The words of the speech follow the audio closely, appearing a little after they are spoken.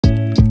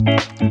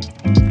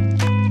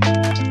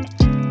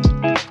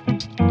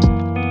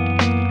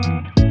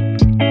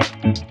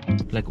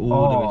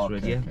all the way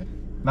straight, yeah? Okay.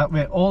 That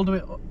way, all the way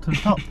to the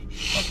top?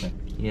 Okay.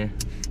 Yeah.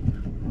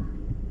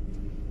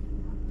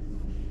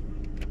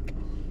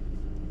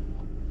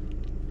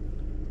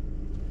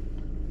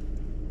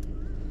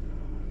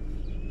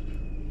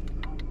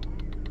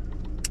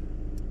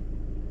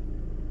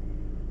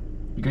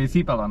 You got your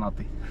seatbelt on,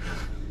 Artie?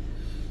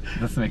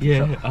 Just to make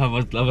Yeah, sure. I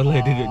was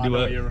like, did I it know do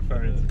what it? you're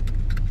referring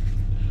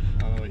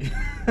to. I know what you...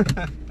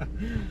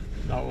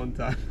 That one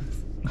time.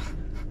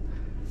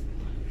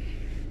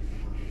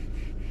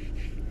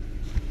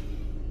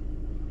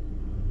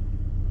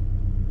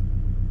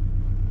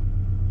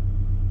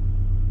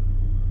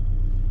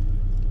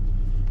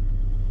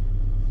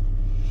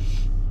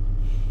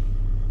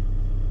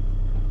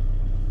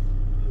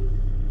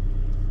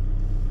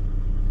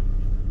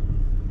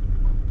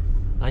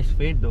 Nice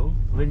fade though.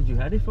 Where did you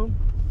have it from?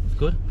 It's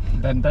good.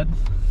 Then.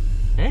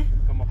 Eh?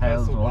 Got my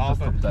Hell's personal Road, just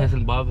barber. up there. Hazel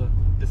Barber.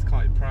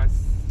 Discounted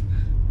price.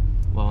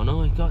 Well,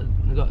 no, I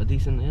got a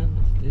decent, yeah,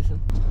 that's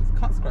decent. It's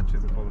cut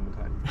scratches, I call them the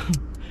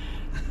time.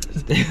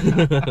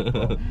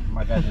 Oh,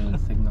 my guy didn't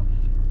signal.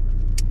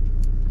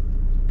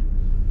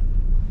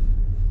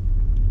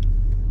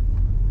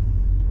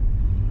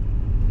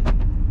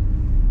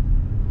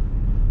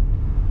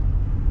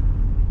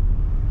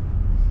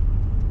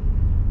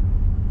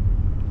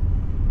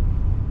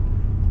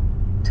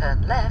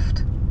 Turn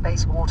left,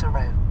 Bayswater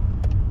Road.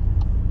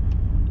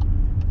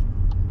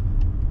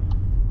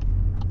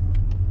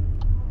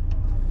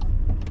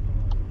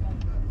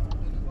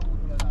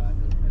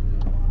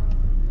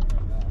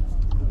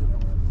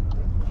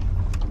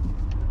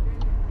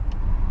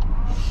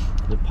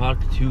 The park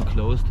too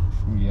closed.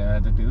 Yeah,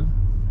 they do.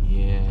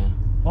 Yeah.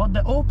 What?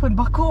 They open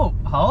back up?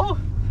 How?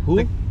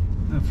 Who?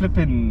 The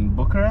flipping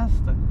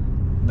Bucharest?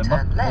 The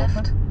Turn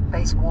left, open?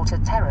 Bayswater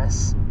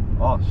Terrace.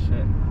 Oh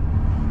shit.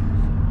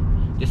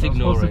 Just I was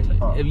ignore supposed it.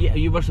 to Yeah,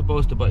 you were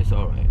supposed to, but it's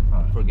alright.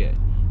 Alright. Forget.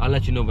 I'll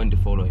let you know when to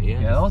follow it, yeah?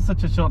 Yeah, that was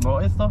such a short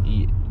notice though.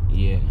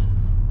 Yeah.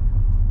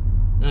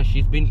 No,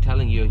 she's been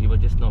telling you, you were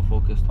just not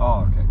focused.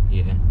 Oh, okay.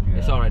 Yeah.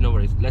 It's Yeah. alright, no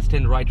worries. Let's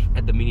turn right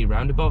at the mini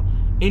roundabout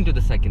into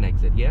the second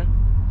exit, yeah?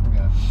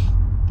 Yeah.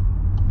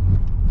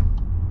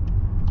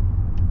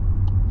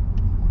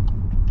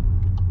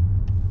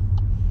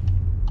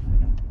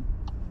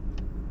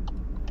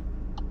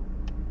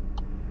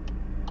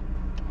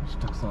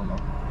 It took so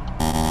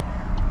long.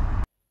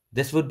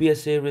 This would be a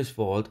serious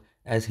fault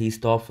as he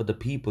stopped for the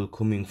people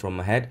coming from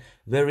ahead,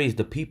 whereas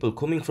the people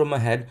coming from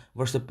ahead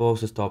were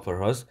supposed to stop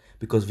for us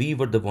because we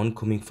were the one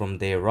coming from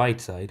their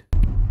right side.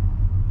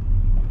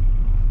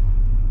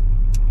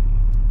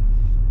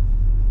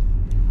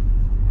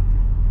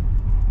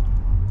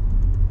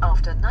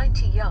 After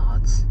 90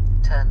 yards,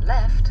 turn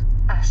left,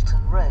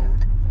 Ashton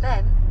Road,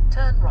 then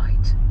turn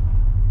right.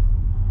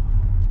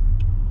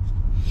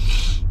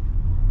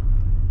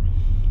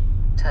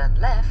 Turn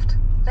left,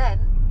 then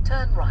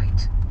turn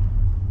right.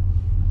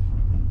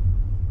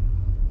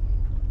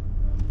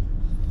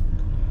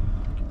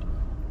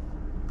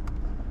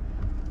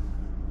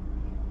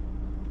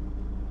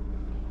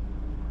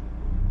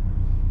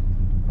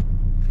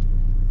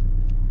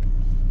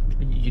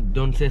 You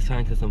don't say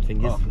thanks or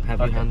something, just have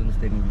your hand on the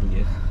steering wheel,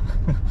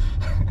 yeah?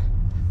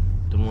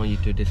 Don't want you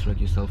to distract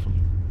yourself from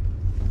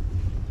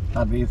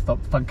That means stop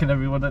thanking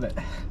everyone in it.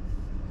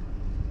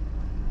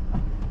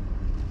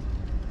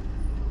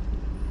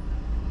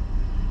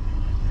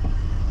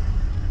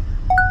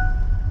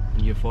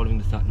 and you're following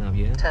the sat nav,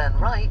 yeah? Turn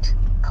right,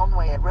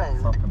 Conway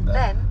Road, Up and down.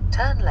 then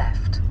turn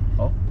left.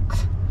 Oh.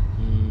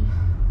 Mm.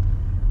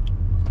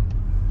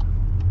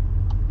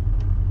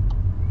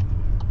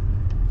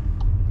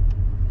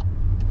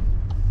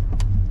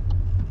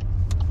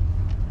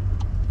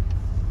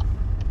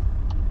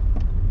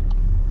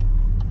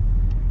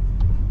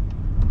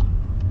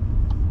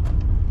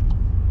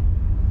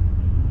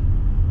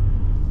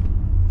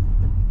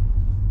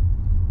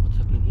 What's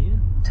happening here?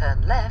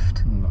 Turn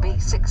left, No.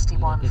 Is it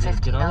Janelle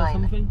or B6159,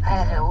 something?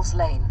 Hare Hills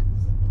Lane.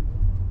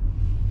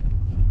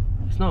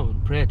 It's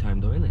not prayer time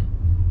though, isn't it?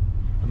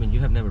 I mean, you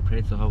have never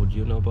prayed, so how would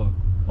you know about?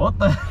 What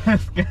the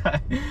heck,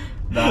 guy?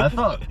 Nah, I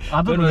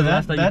don't When know. was the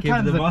last time you Their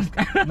came to the times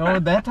mosque? no,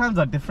 their times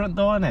are different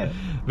though, innit?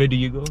 Where do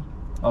you go?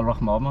 Al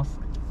Rahman Mosque.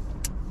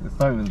 It's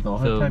not even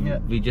Zohar So time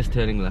yet. we're just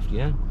turning left,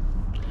 yeah?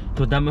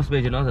 So that must be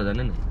a Janaza then,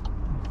 isn't it?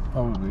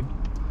 Probably.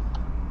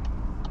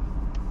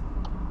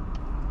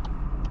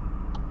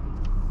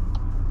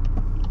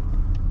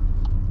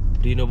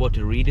 Do you know what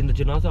to read in the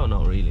Janaza or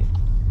not really?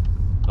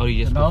 Or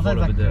you just go Janaza is follow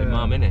like with the a-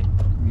 Imam,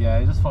 innit? Yeah,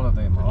 you just follow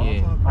the Imam.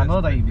 Yeah. I know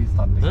that you be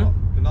standing Huh? up.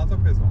 The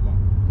Nazar is not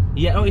long.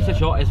 Yeah, oh, it's the Yeah.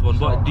 shortest one,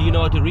 but Short. do you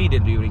know how to read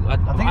it during? I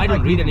it's don't like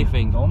read reading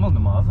anything. Normal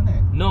namaz, isn't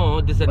it?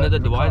 No, there's But another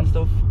we dua and can't-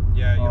 stuff.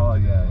 Yeah, you Oh, have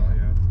to do yeah, that,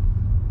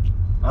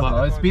 I don't But-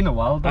 know, it's been a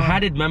while though. I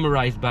had it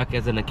memorized back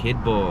as a kid,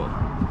 but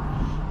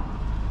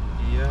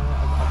Yeah,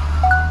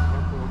 I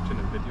remember watching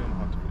a video on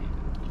how to read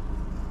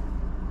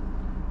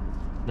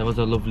it. that was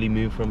a lovely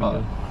move from Oh,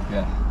 you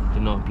yeah. to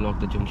not block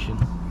the junction.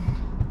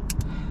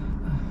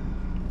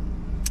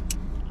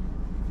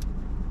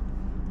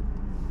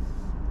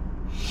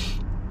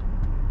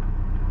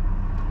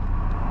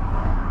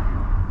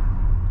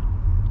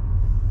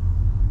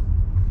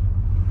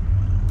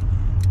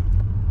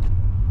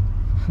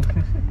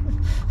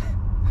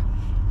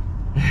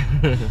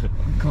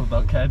 Uncles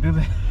don't care, do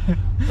they?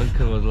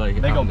 Uncle was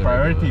like, They "I'm got gonna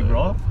priority, do it."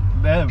 bro.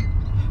 Them.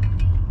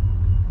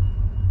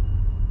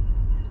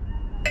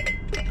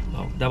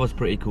 Oh, that was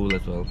pretty cool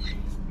as well.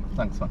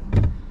 Thanks, man.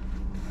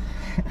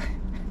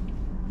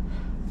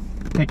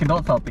 Taking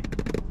notes, Alfie.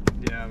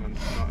 Yeah, man.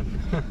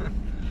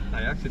 Nah,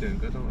 you're actually doing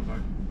good on the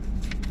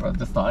bike. Well,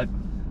 just started.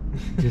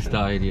 Just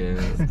died, yeah.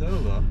 Still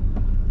though.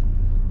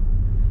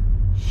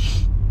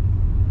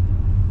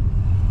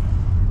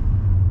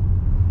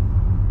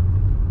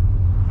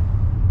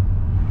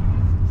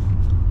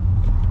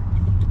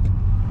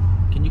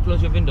 Can you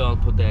close your window? I'll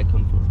put the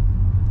aircon for.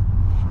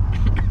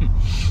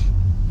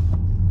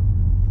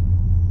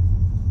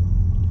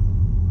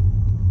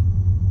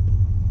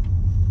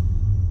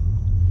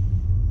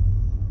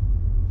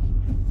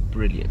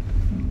 Brilliant.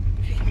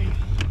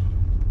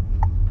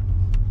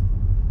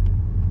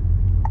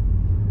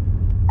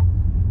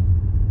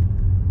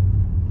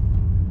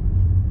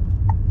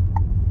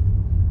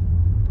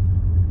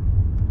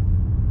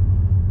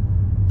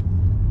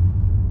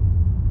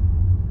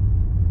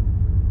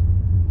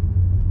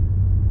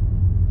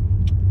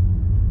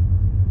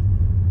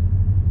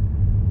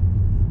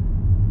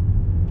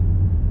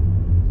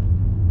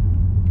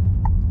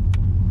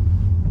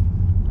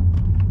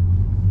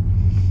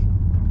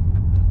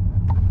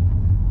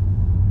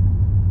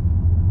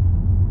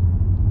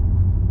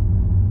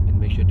 And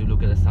make sure to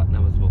look at the sat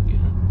nav as well, yeah.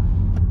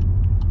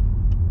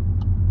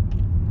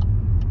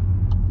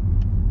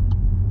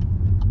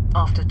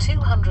 After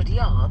 200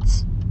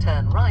 yards,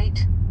 turn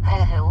right,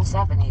 Hare Hills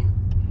Avenue.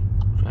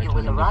 Try You will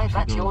turning off arrive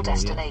at signal your as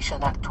well, yeah.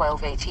 destination at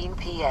 12:18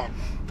 p.m.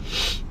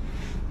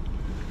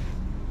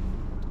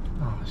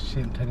 Oh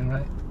shit, I'm turning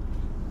right.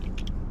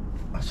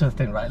 I should have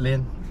stayed right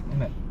lane,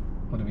 innit?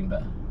 Would have been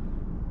better.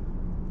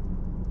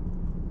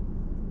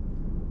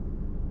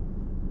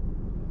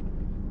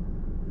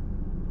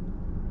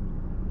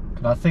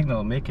 Could our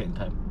signal make it in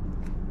time?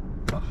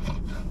 Oh,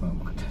 oh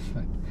my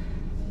goodness.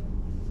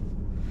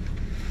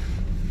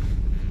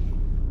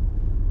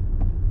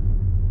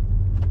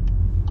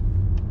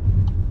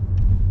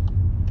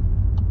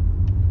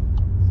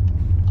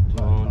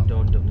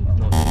 Don't, it's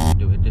not easy to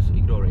do it, just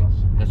ignore it.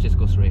 Let's just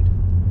go straight.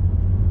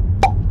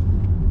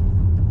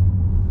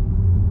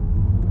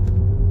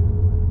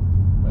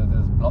 Where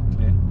there's blocked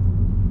lane.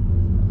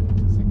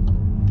 Signal.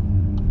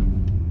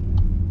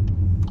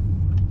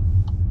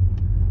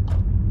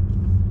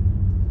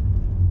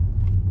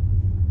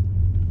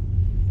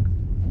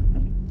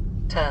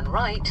 Turn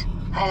right,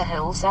 Hare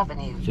Hills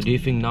Avenue. So do you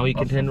think now you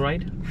can turn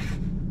right?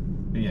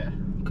 Yeah.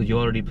 Because you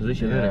already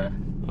positioned Yeah. it?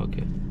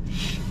 Okay.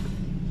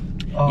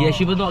 Oh. Yeah,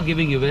 she was not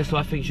giving you way, so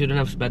I think you shouldn't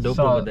have sped up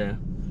So- over there.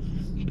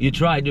 You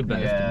tried your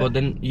best, Yeah. but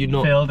then you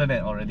know. Failed in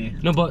it already.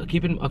 No, but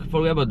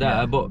forget about that.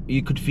 Yeah. But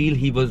you could feel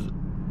he was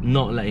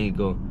not letting you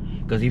go.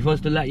 Because if he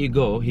was to let you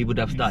go, he would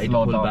have He started to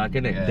slowed pull down. back,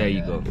 innit? Yeah, There you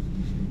yeah. go.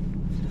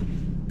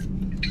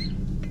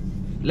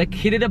 Like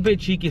he did a bit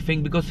cheeky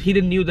thing because he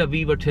didn't knew that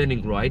we were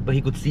turning right, but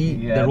he could see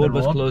Yeah, the the road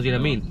was road, closed. You know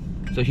what I yeah.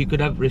 mean? So he could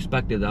have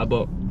respected that,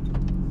 but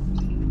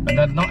And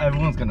then not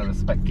everyone's gonna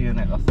respect you,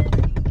 innit? That's the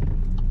thing.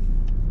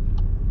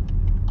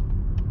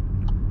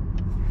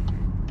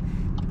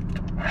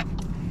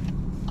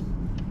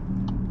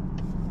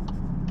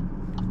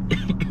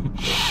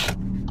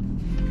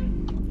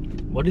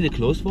 what did they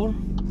close for?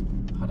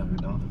 I don't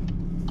know.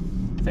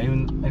 Is there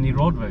even any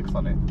roadworks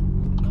on it?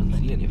 Can't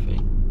see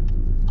anything.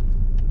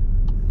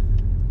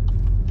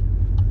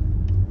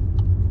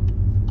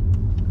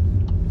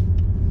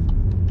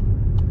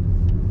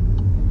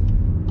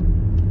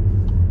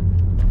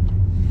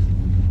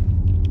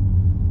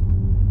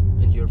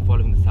 And you're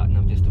following the sat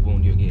nav just to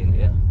warn you again,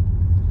 yeah?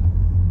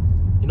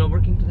 You're not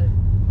working today?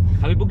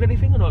 Have you booked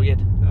anything or not yet?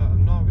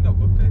 No, we're not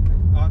booked anything.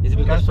 Is it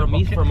because guys from should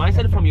me, book it. from my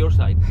side or from your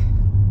side?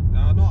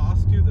 No, I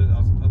asked you that.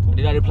 I told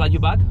Did I reply you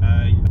back?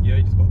 Yeah,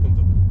 you just got a thumbs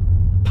up.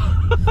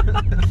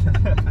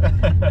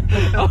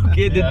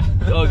 Okay, Yeah.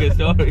 okay,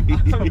 sorry.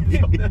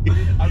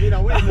 I mean,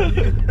 I went on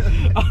you.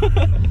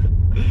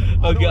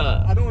 Okay,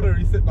 I don't want to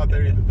resit my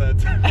theory the third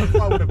time. That's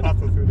why I want to pass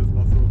as soon as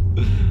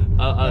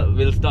possible.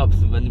 we'll stop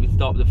when we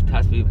stop the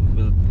test.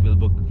 We'll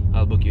book.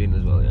 I'll book you in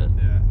as well, yeah.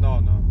 Yeah,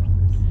 no.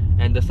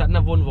 And the sat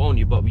nav won't warn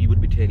you, but we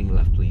would be turning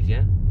left, please,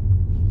 yeah.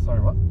 Sorry,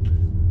 what?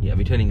 Yeah,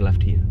 we're turning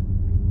left here.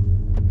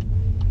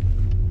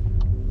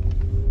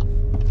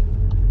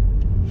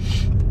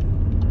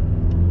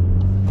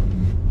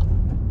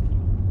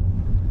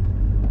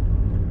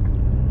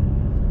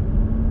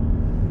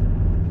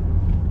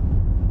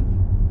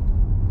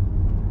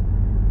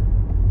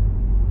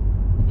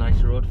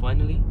 Nice road,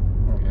 finally.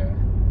 Yeah.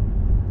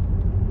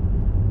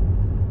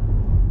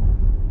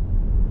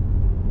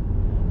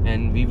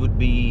 And we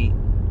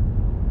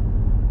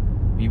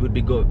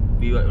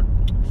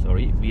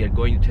are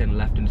going to turn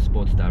left in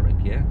Sports Direct,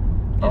 yeah?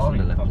 Just on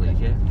the left, okay. please,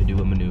 yeah? To do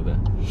a maneuver.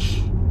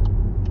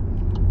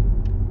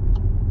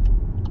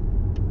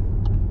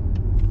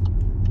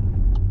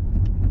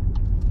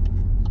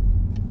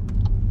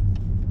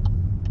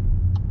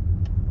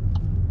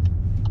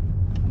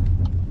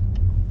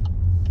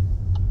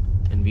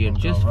 And we are Don't go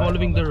just right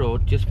following or the left.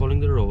 road, just following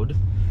the road.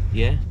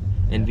 Yeah,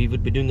 and we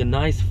would be doing a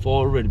nice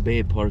forward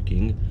bay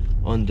parking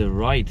on the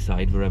right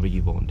side wherever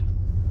you want.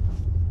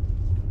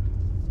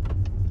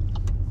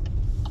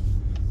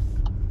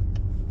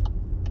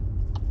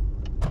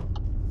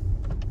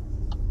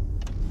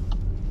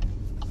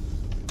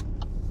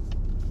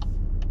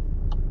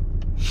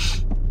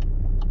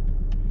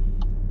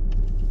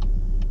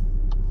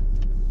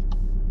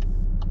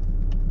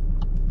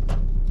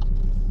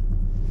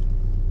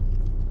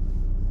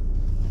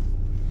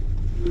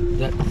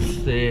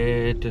 That's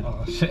it.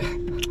 Oh shit.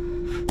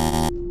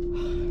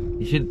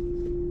 You should.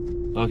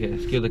 Okay,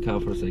 skip the car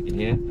for a second,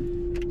 yeah?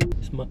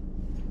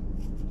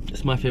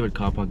 It's my favorite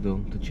car park though,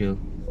 to chill.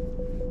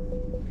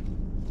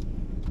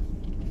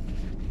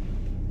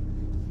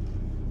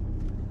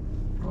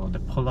 Bro, they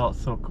pull out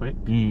so quick.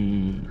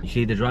 You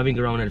see, they're driving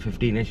around at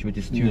 15ish, which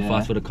is too Yeah.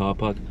 fast for the car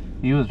park.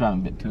 He was driving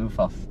a bit too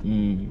fast.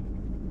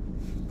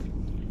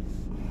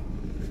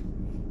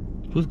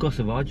 Who's got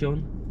Savage on?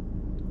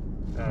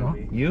 What?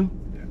 Me. You?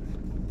 Yeah.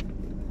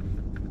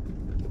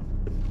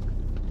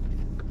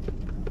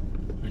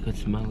 I could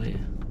smell it.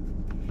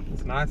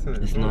 It's nice, isn't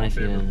it? It's one of my nice,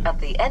 favourite. yeah. At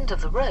the end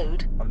of the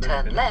road, I've never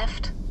turn been.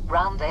 left,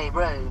 round A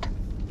Road.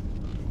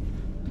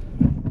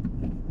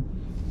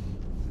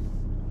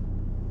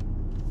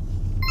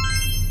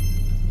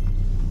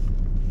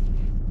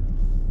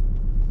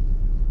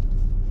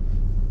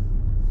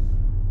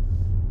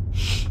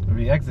 Are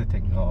we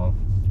exiting or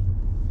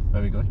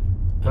where are we going?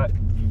 Right.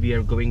 We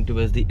are going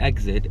towards the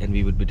exit and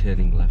we would be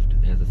turning left,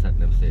 as the sat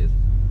nav says.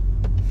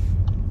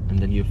 And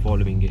then you're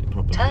following it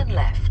properly. Turn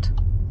left.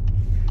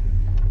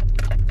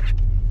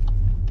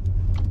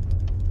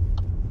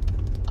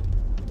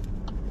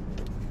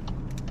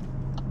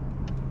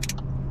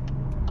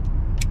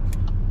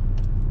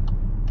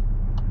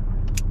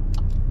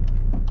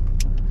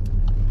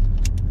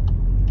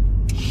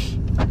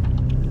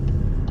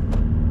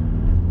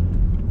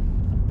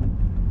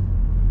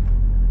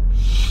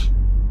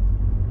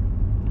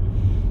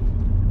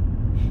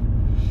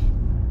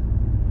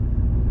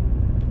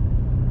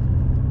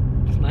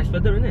 It's nice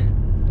weather, isn't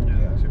it?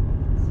 Yeah, actually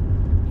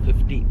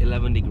was.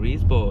 11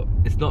 degrees, but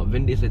it's not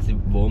windy, so it's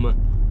warmer.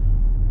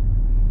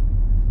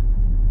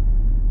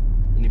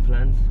 Any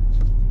plans?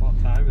 What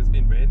time? It's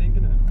been raining,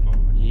 isn't it? For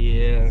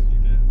Yeah. the past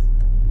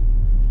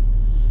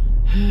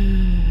few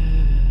days.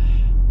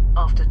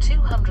 After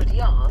 200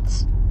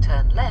 yards,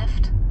 turn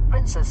left,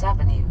 Princess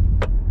Avenue.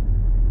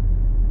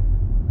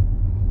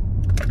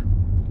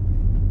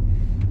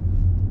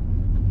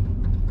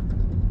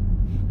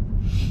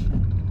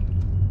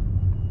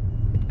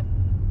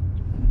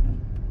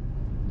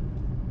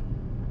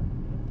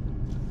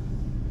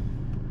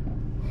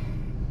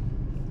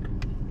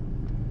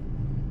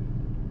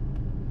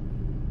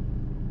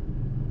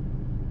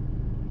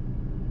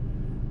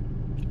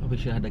 I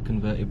wish I had a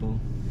convertible.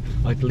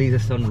 Or at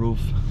least a sunroof.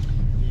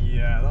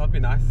 Yeah, that would be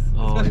nice.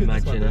 Oh, Especially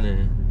this imagine, weather.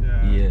 innit?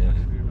 Yeah. Yeah.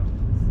 That'd be real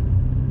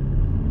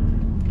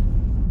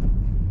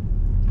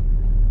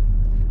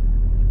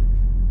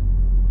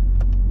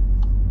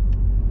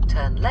nice.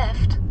 Turn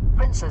left,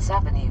 Princess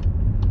Avenue.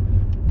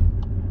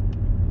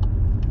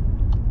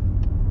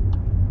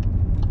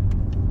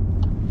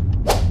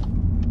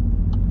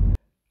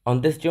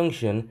 On this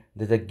junction,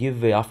 there's a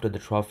giveaway after the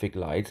traffic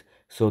lights,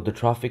 so the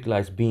traffic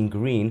lights being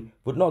green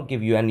would not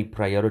give you any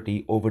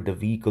priority over the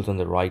vehicles on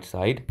the right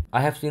side.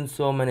 I have seen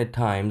so many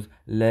times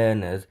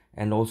learners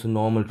and also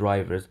normal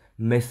drivers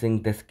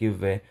missing this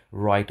giveaway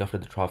right after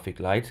the traffic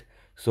lights.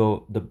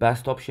 So the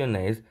best option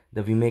is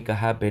that we make a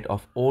habit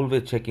of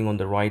always checking on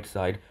the right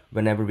side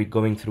whenever we're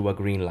going through a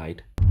green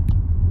light.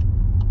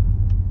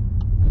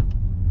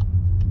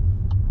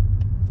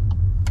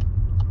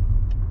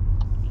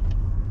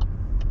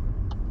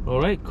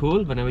 Alright,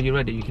 cool. Whenever you're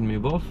ready, you can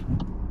move off.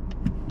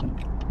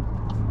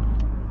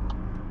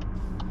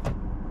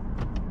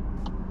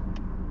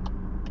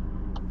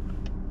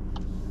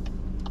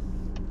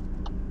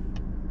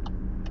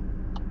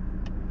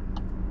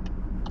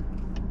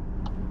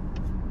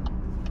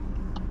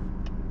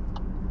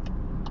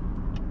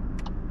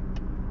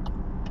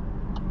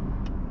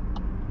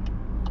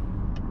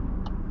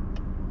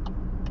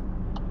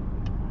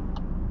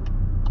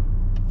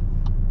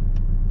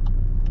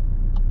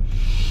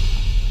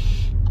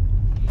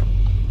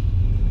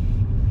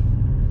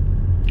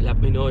 Let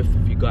me know if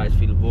you guys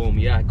feel warm.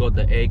 Yeah, I got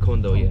the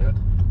aircon though, yeah.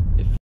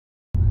 If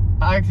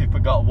I actually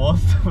forgot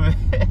most of it.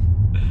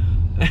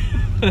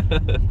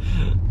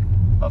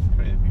 That's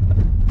crazy.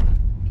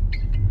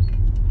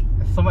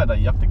 It's something that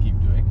you have to keep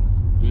doing.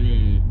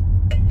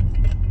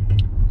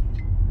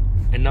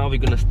 And now we're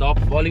gonna stop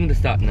following the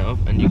sat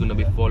nav and you're gonna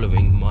be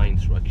following my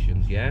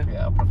instructions, yeah?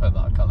 Yeah, I prefer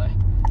that colour.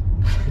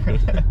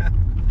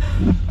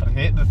 I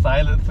hate the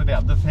silence today.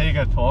 I'm just hearing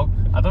her talk.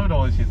 I don't know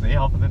what she's saying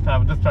half of the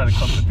time. I'm just trying to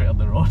concentrate on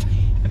the road.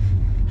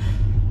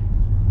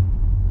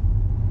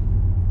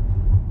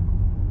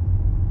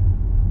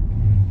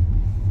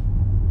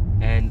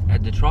 And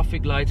at the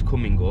traffic lights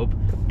coming up,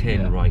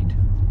 turn Yeah. right.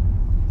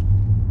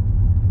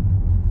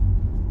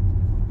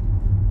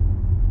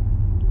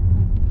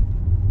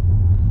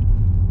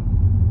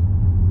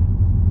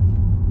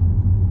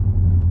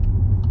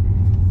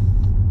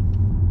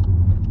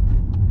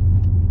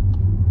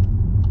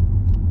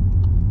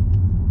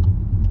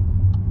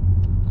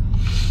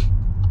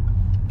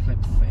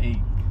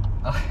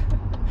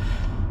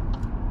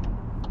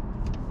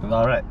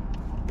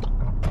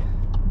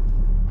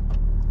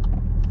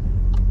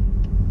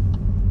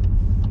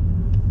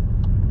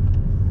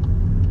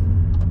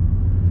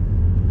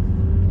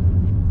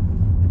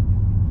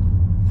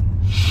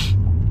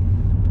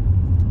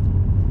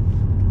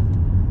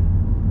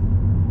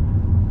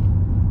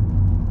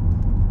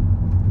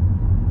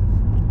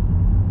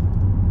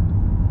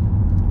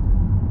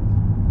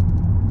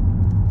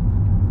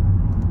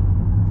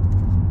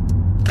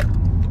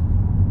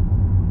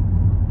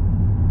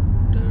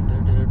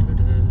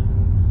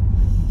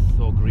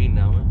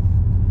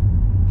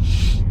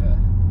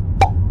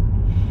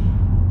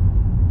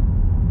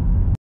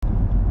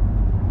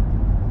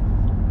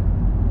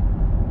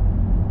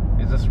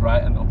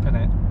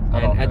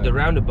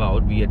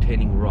 roundabout, we are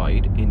turning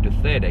right into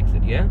 3rd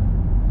exit, yeah?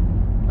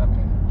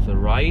 Okay. So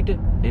right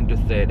into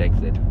 3rd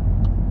exit.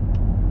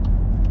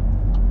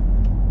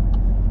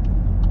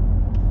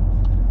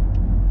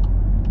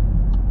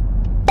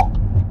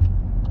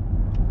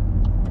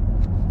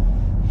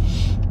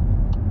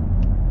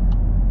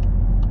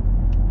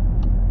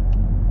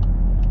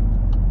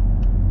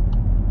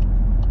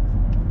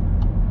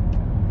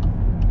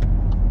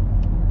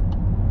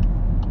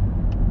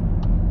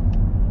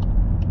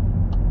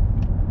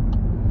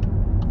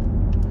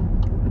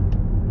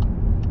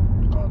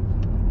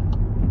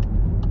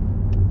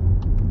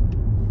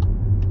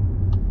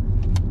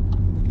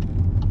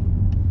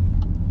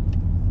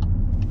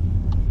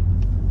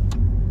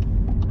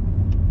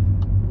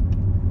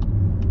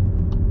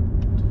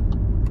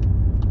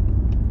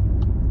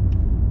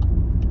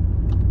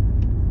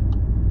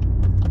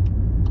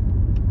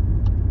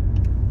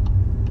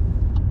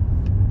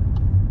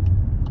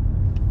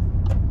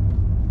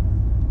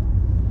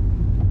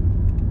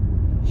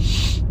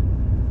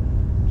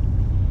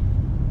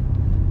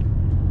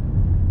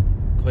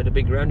 Quite a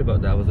big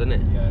roundabout that, wasn't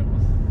it? Yeah, it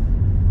was.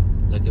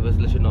 Like it was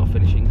literally not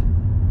finishing.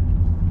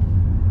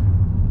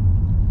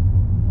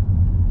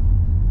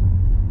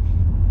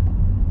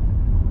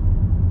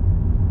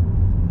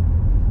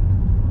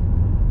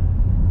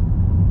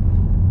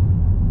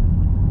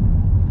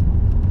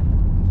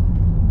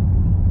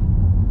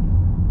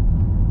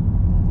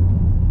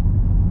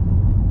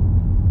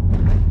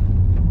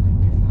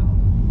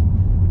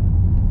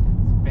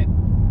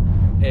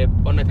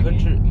 On a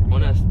country,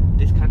 on a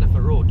this kind of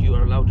a road, you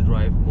are allowed to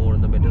drive more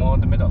in the middle. More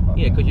in the middle.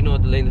 Yeah, because you know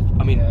the lanes.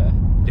 I mean, Yeah.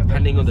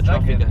 depending on the It's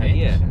like traffic a ahead.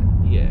 Yeah, ditch.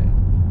 yeah.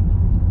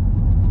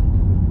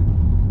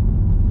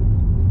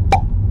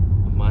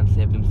 A man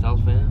saved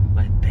himself,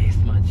 by this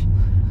much.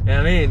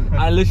 Yeah, I mean,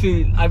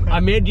 I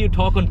made you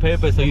talk on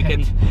purpose so you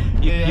can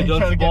Yeah, you you don't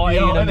trying to get spoil. me You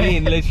know out, what I innit?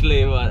 mean?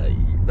 Literally,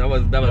 that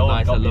was You nice.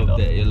 I got me loved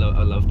though. it.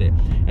 I loved it.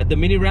 At the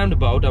mini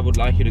roundabout, I would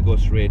like you to go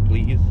straight,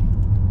 please.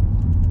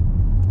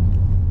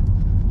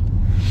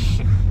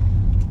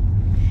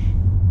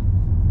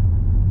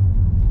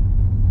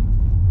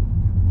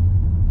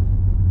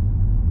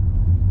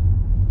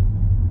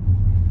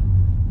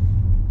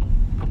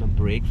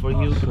 Brake for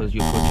you because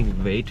you're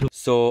pushing way too.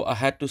 So I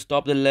had to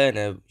stop the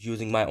learner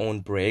using my own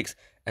brakes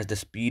as the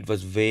speed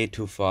was way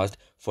too fast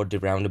for the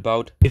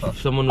roundabout. If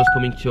someone was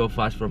coming so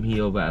fast from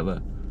here or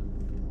wherever.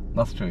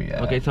 That's true,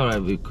 yeah. Okay, it's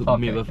alright. We could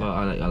Okay, move off.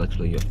 okay. I'll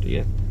explain you after.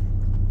 Yeah.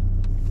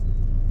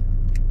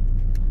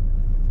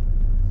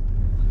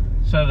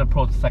 Should have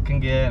approached second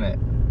gear, innit?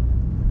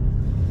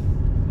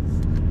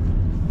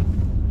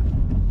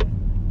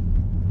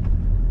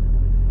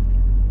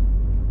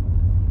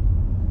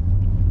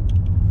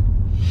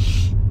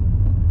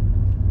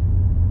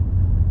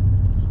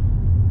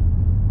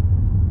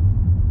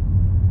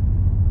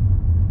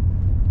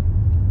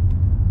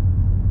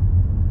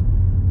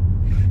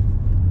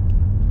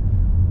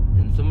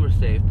 And some were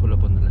safe. Pull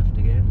up on the left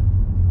again.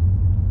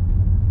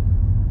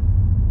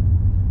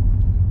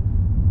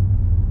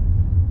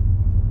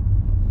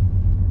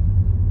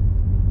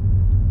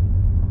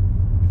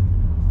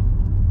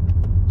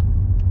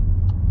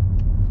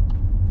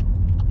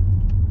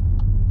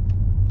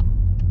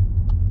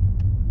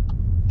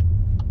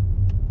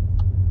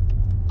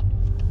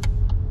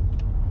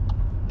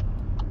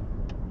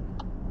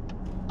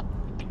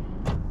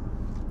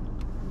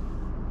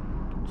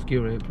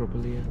 Skewer it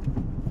properly, yeah.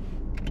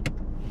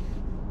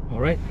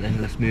 Alright,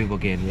 then let's move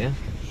again, yeah?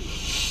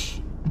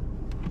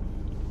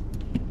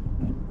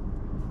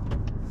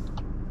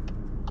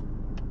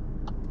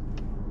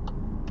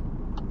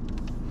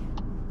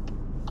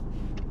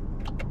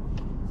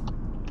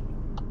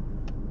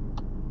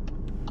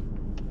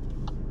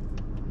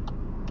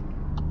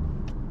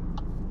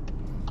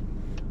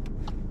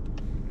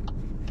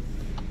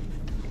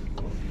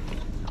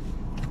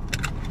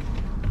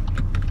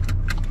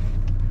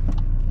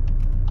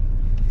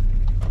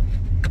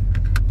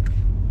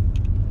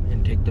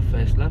 And take the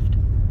first left.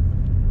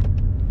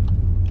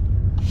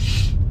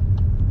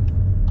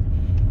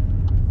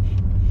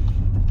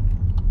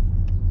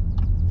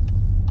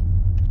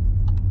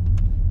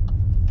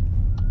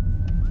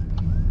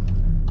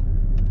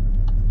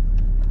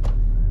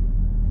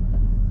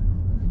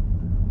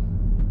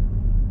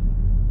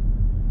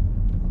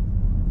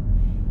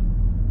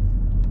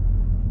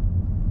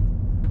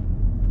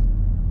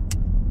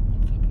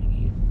 What's happening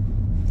here?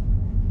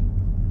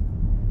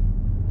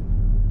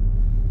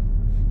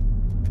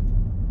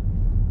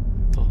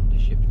 Oh, they're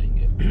shifting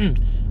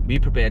it. Be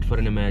prepared for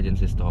an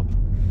emergency stop.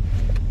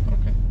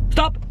 Okay.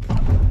 Stop!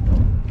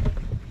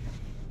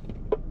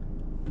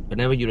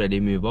 Whenever you're ready,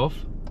 move off.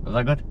 Was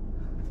that good?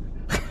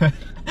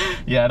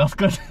 Yeah, that's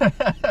good.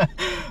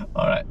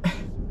 Alright.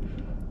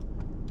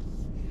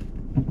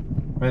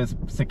 Wait,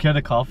 secure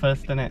the car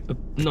first, innit?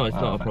 No, it's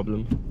not a fine.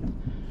 problem.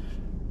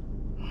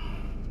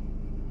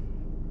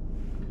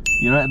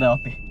 You're right there,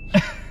 Artie.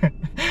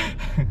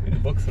 The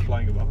books are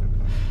flying about.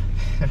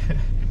 I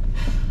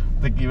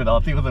think even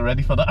Artie wasn't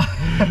ready for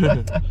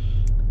that.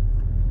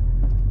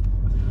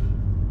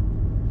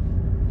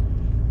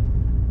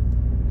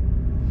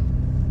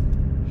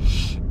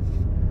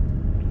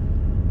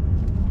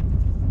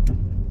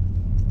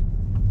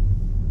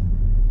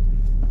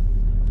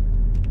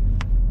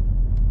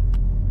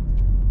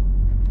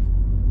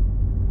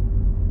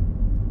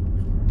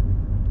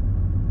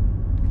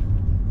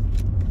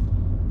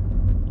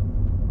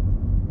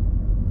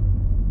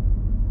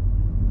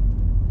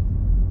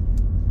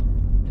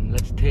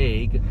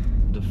 take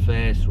the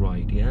first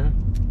right, yeah?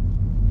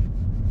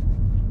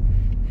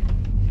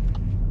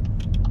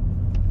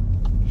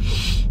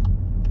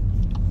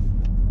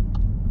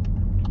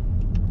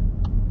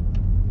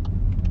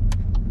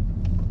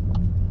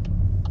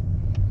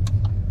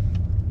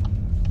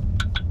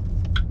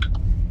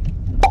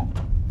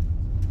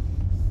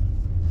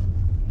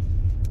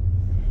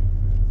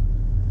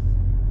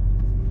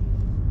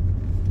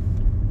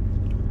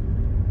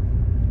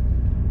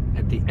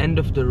 The end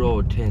of the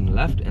road turn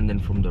left, and then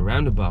from the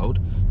roundabout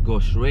go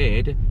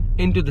straight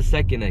into the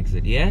second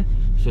exit, yeah?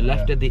 So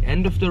left at the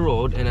end of the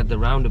road, and at the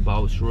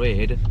roundabout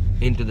straight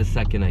into the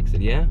second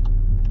exit, yeah?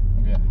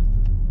 Yeah.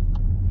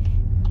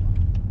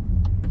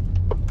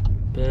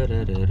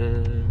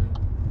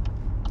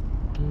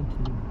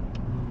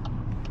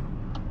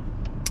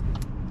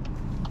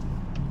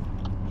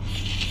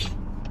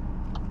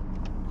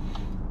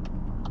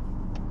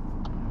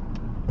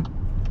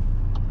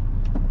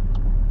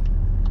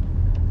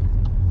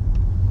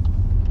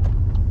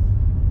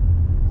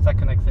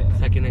 Second exit.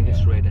 Second exit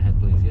straight ahead,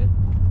 please, yeah?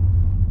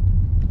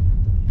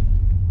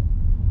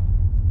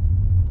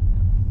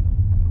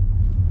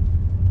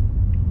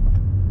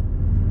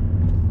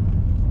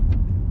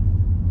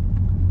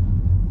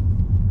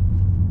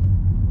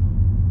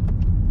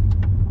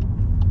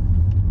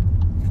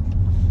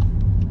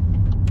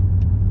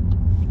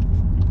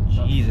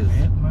 Jesus,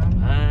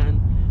 man.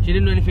 She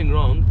didn't do anything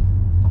wrong,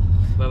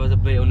 but it was a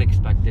bit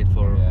unexpected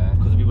for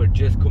because we were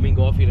just coming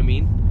off, you know what I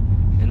mean?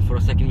 And for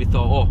a second we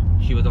thought, oh,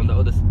 she was on the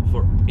other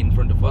in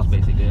front of us,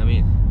 basically. I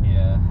mean,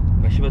 Yeah.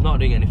 but she was not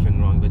doing anything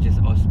wrong, but just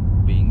us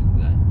being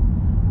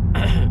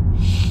there.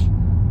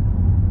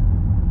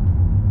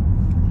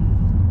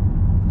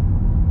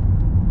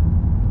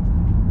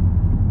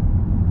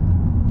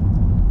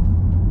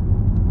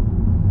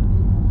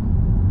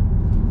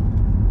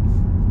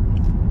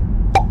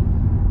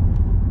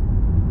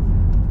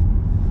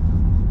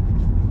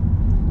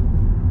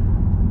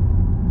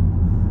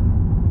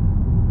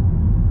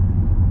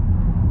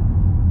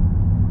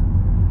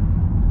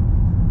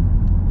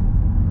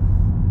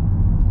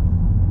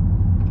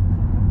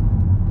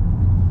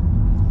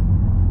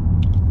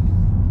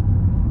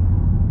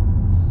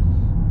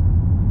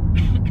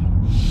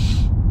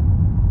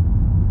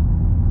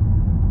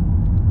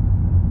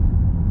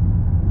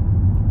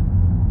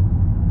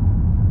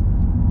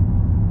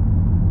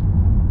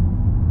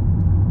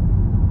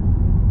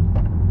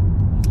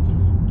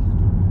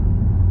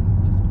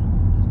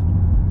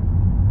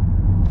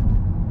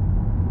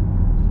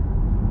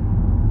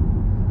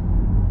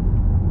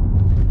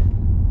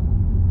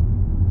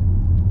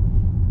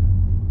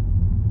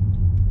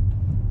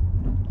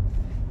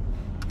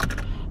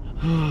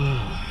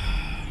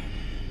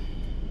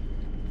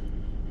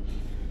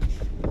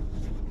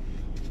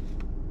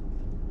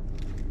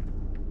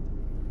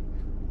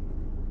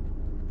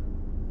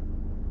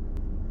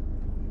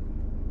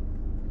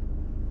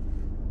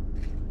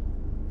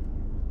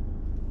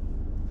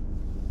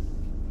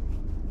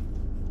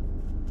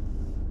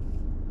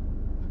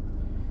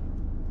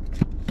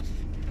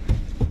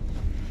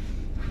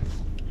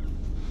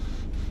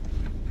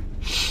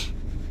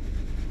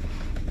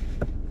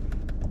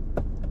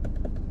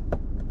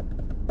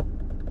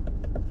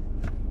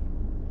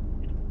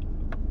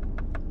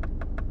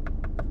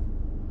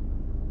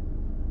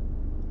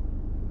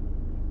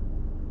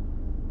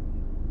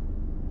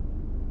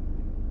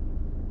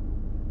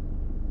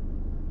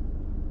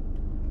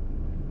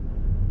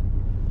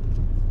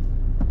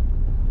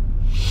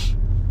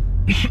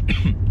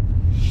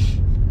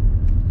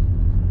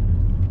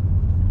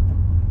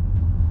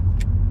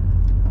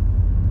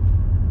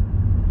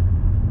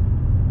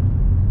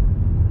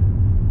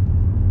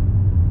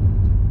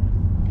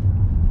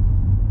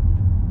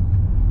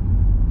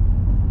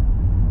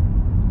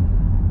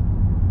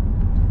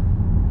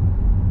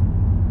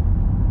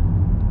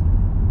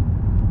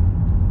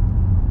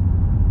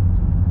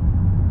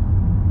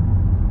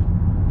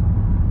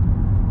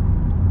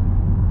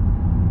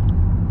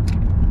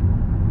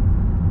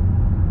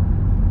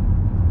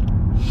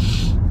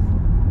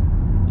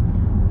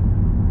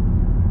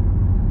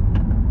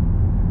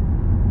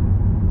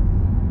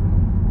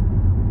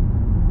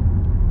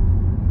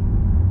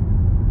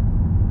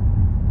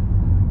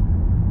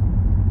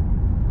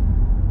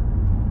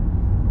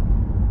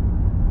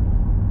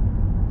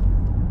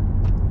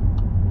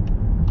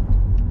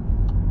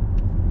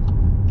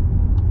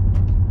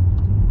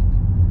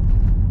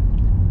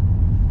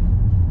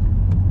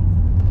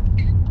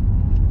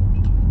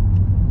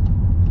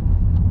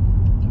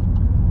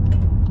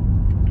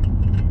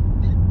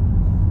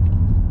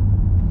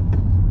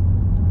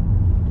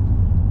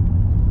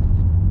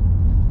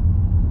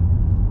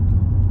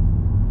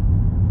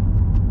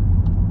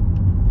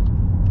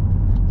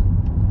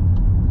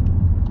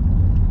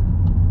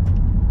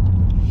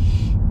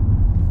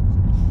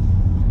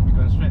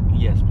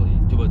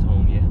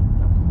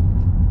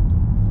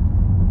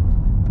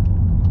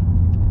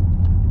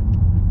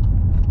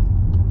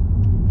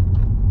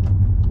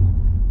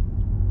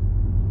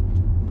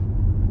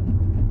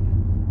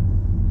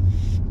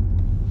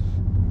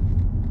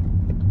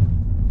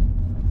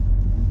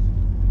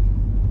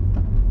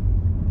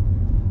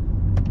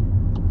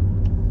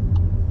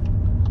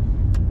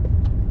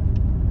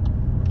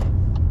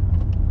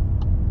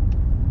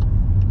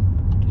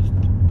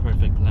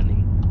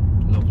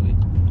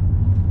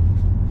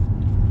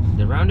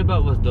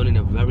 roundabout was done in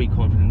a very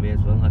confident way as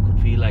well. I could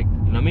feel like, you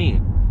know what I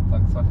mean?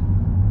 Like so.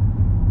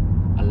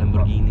 A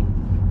Lamborghini.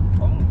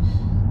 Oh,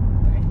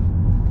 dang.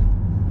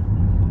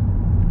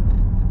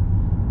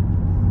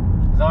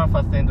 Is that if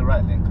I stay in the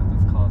right lane because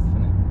this car's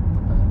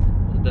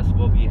finna? That's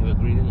what we have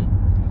agreed, isn't it?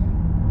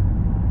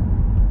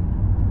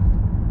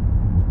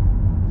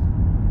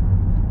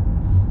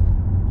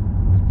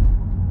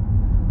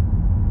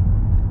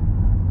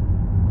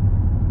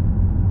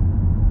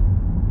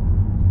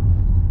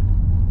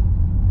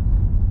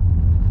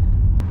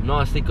 I'm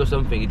not sick or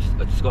something,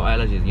 I just got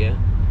allergies, yeah?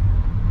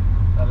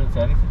 I didn't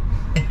say anything.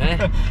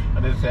 Eh? I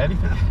didn't say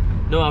anything.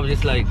 No, I'm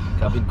just like,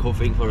 I've been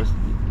coughing for us.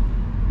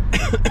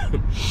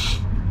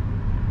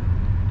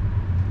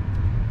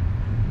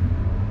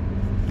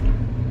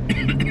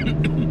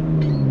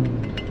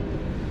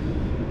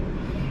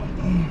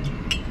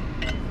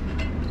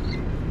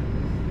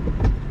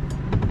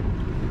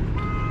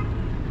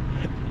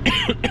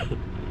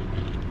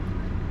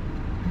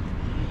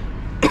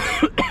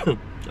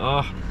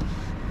 Oh.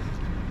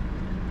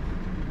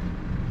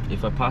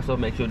 If I pass out,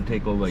 make sure to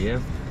take over, yeah?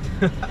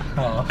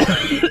 Oh,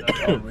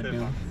 that's all we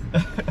do.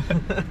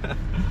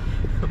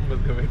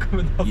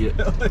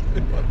 Yeah.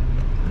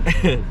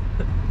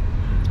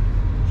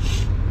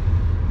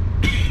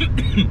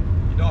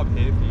 You don't have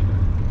hay fever.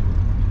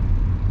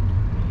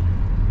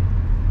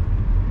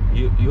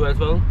 You as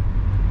well?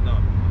 No.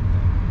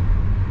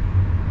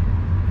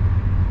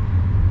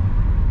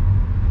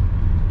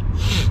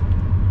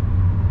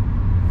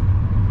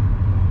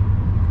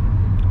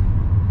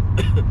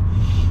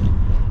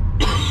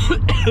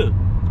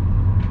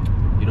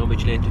 You know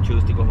which lane to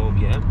choose to go home,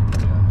 yeah?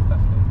 Yeah,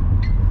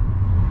 definitely.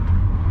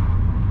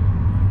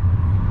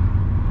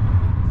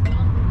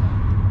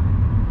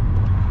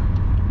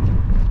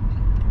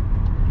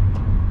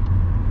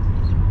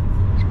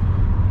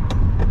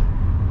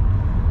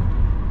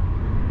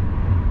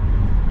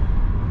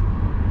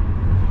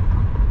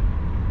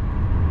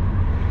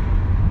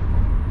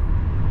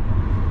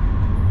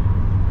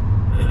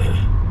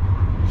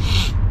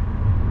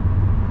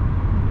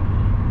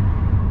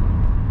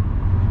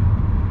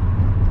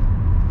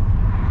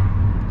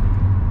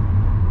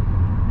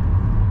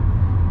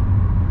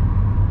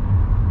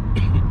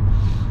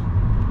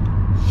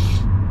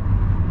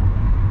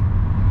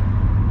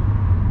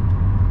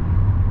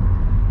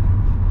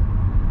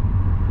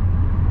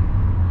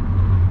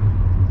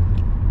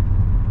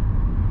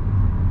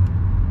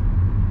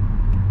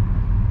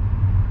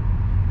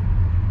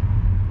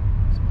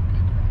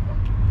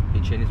 He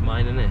changed his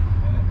mind, innit?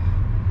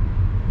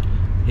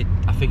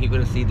 I think you're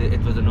gonna see that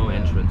it was a no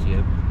entrance,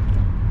 yeah?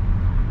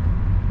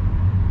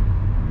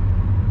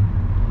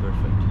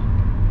 Perfect.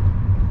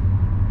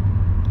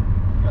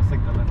 Your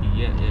signal, innit?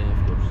 Yeah,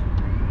 of course.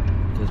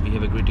 Because we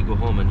have agreed to go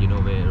home and you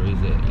know where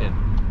is it,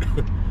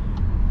 yeah.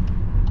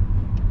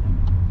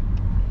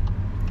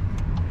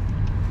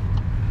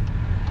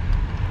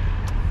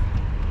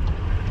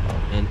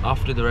 And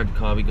after the red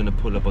car, we're gonna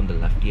pull up on the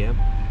left, yeah?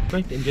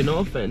 Right, engine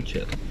off and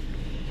chill.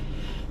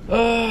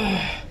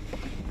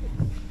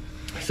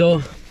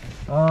 So,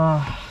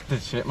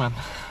 This shit, man.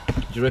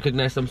 do you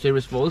recognize some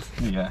serious faults?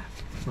 Yeah.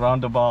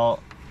 Roundabout,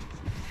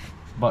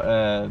 but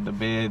the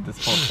bay, the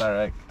Sports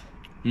Direct,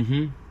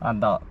 Mm-hmm.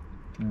 and that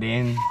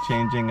lane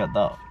changing at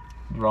that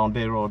round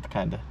bay road,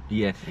 kinda.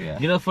 Yeah. Yeah.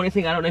 You know, funny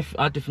thing, I don't know if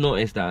I've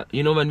noticed that.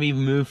 You know, when we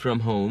moved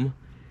from home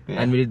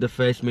Yeah. and we did the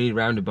first mini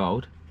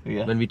roundabout,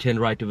 Yeah. when we turned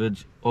right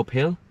towards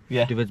uphill,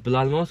 Yeah. towards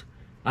Bilalmos,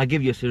 I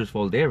give you a serious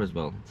fault there as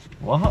well.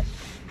 What?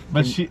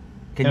 But Can it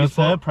you was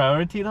her stop?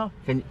 priority though,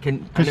 Can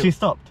because she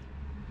stopped.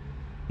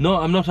 No,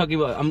 I'm not talking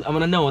about. I'm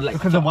gonna know like.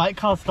 Because the white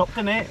car stopped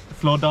in it,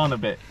 slowed down a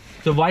bit.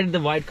 So why did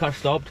the white car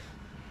stop?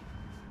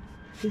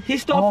 He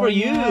stopped Oh, for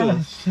you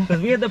yeah.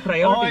 because we had the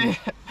priority.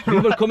 Oh, yeah. We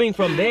were coming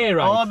from there,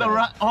 right? Oh, the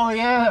right. Oh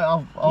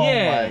yeah. Oh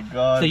Yeah. my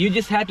god. So you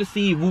just had to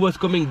see who was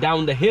coming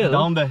down the hill.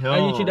 Down the hill.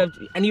 And you should have.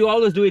 And you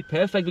always do it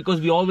perfect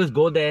because we always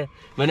go there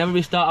whenever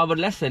we start our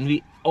lesson.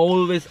 We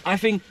always. I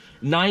think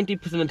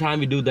 90% of the time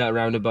we do that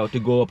roundabout to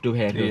go up to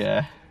here.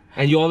 Yeah.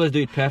 And you always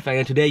do it perfect.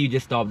 And today you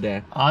just stopped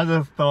there. I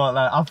just thought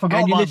like I forgot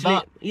And you about literally.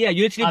 that. Yeah,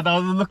 you literally. And I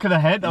was looking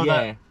ahead. I was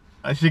Yeah. like,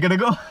 is she gonna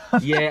go?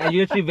 Yeah, and you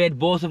literally made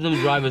both of them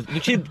drivers.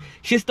 But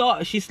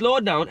she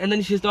slowed down and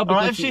then she stopped.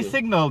 Alright, because if she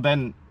signaled,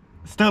 then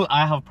still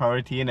I have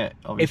priority in it.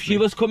 Obviously. if she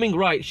was coming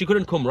right, she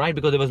couldn't come right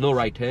because there was no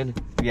right turn.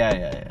 Yeah.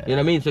 You know what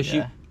I mean? So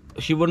Yeah.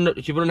 she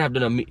wouldn't have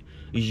done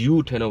a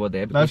U-turn over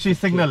there. Now if because she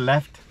signaled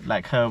left,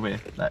 like her way,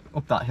 like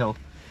up that hill.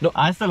 No,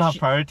 I still have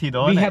priority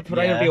though. we innit? have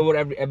priority Yeah. over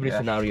every Yeah.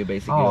 scenario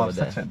basically Oh, over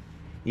there. such a.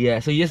 Yeah,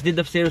 so you just did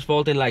the serious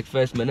fault in like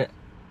first minute.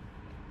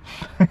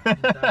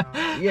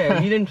 Yeah,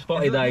 you didn't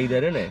spot it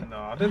either, didn't it? No,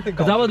 I don't think.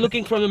 Because I was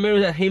looking from the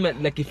mirror at him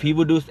at like if he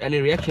would do any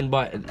reaction,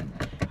 but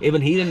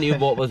even he didn't knew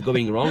what was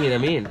going wrong. You know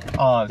what I mean?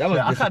 Oh, That was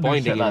shit, I can't do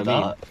disappointing. shit You know like what I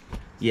mean? that.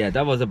 Yeah,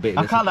 that was a bit.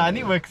 I can't. I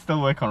disappointing. need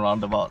still work on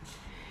roundabouts.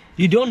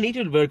 You don't need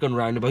to work on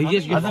roundabout. You're I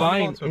think fine. the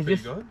roundabouts were It's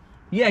pretty just good.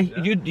 Yeah,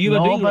 you were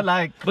No, doing. but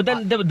like, but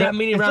then that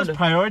mini it's round. just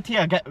priority.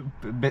 I get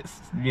a bit,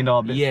 you know,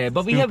 a bit Yeah,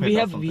 but we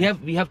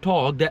have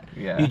talked that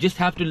Yeah. you just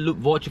have to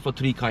watch for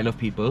three kind of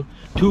people.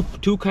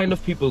 Two kind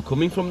of people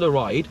coming from the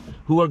right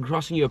who are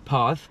crossing your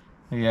path,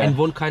 Yeah. and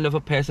one kind of a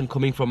person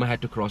coming from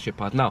ahead to cross your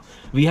path. Now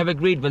we have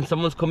agreed when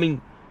someone's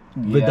coming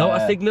without a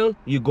Yeah. signal,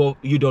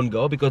 you don't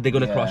go because they're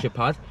gonna Yeah. cross your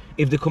path.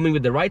 If they're coming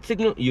with the right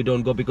signal, you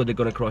don't go because they're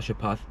gonna cross your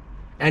path.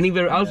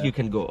 Anywhere else Yeah. you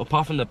can go,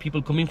 apart from the people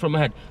coming from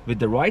ahead with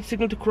the right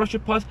signal to cross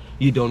your path,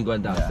 you don't go,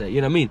 and that's Yeah. it. You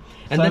know what I mean?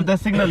 And So then if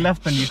there's signal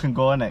left, then you can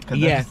go on it. Cause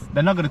Yeah.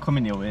 they're not gonna come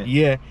in your way.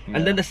 yeah. Yeah.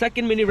 And then the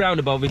second mini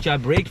roundabout, which I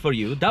braked for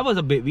you, that was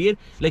a bit weird.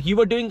 Like you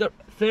were doing a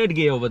third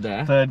gear over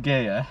there, Third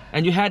gear, yeah.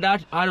 and you had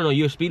that, I don't know,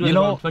 your speed was You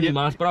know, around 20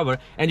 miles per hour,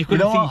 and you You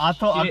couldn't know see what? I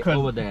thought I shit could.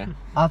 over there.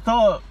 I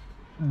thought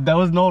there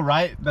was no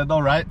right. There's no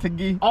right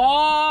thingy.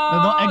 Oh,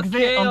 There's no exit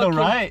okay, on the okay.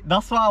 right.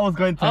 That's why I was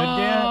going third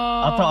gear.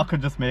 I Oh. thought I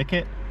could just make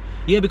it.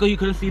 Yeah, because you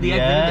couldn't see the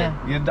exit. Yeah.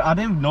 innit? Yeah. I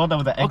didn't know there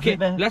was an exit Okay,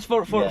 there. let's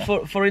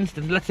Yeah. for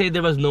instance, let's say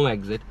there was no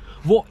exit.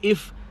 What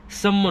if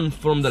someone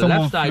from the Someone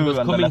left side flew was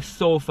on the coming left.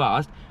 so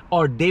fast,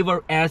 or they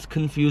were as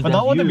confused But as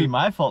that wouldn't you? be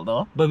my fault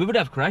though. But we would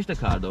have crashed the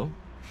car though.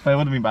 But it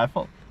wouldn't be my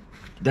fault.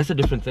 That's a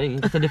different thing.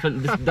 That's a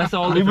different. That's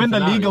all. We win different the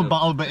legal scenarios.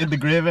 battle, but in the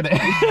grave, innit?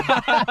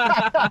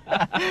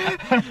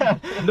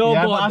 No,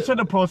 yeah, but but I should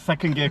approach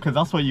second gear because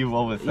that's what you've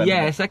always said.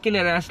 Yeah, innit? second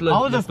and last. I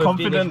was just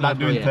confident like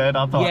doing third.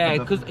 I thought. Yeah, I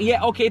could just-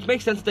 because okay, it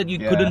makes sense that you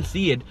Yeah. couldn't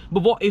see it.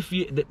 But what if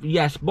you?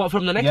 Yes, but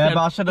from the next Yeah, but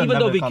I time, should've even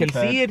though never we done can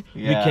third. see it,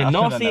 Yeah, we I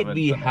cannot should've see it. never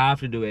We done it. have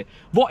to do it.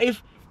 What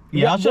if?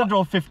 Yeah, I what- should have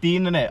drove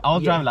 15 in it. I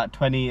was Yeah. driving like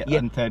 20 Yeah.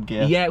 in third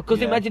gear. Yeah,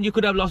 because imagine you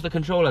could have lost the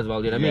control as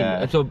well, you know what I Yeah.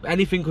 mean? So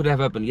anything could have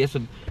happened, yes.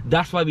 So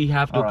that's why we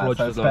have to Alright, approach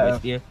so the it's always,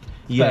 better- yeah.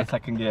 Yeah, Yeah.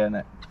 second gear in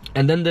it.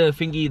 And then the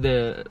thingy,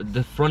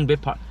 the front bay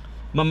part.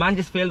 My man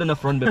just failed on the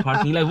front bay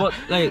parking. Like what?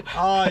 Like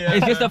Oh, yeah.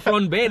 it's just the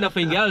front bay,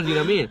 nothing else, you know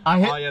what I mean? I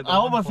hit. Oh, yeah, the I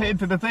almost lamp hit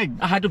into the thing.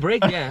 I had to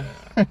brake, yeah.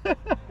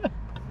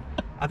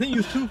 I think you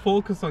was too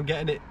focused on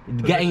getting it.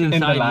 Getting the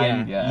inside,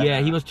 line, yeah. yeah.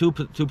 He was too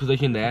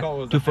positioned there. Forgot it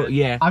was To ahead.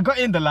 yeah. I got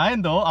in the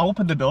line though. I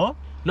opened the door.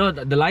 No,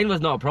 the line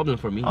was not a problem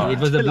for me. Alright. It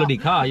was a bloody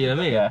car, you know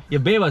what I mean? Yeah. Your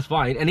bay was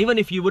fine. And even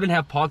if you wouldn't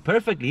have parked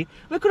perfectly,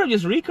 we could have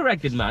just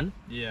recorrected, man.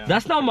 Yeah.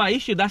 That's not my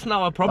issue. That's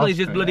not our problem. That's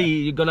It's just true, bloody,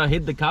 yeah. you're gonna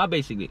hit the car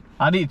basically.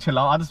 I didn't chill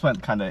out. I just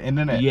went kind of in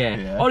it.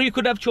 Yeah. Or you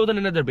could have chosen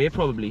another bay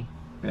probably.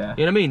 yeah. You know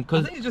what I mean? I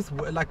Because think it's just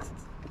like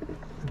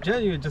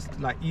genuinely just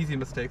like easy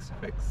mistakes to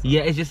fix.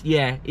 yeah, it's just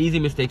easy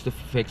mistakes to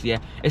fix. Yeah,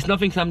 it's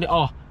nothing something.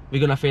 Oh, we're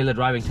gonna fail the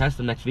driving test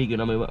the next week. You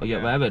know what I mean?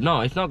 Yeah. Whatever.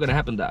 No, it's not gonna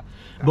happen that.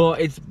 But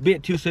it's a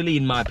bit too silly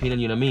in my opinion.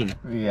 You know what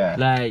I mean? Yeah.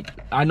 Like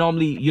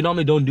you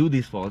normally don't do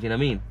these faults. You know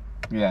what I mean?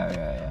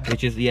 Yeah.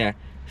 Which is yeah.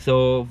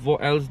 So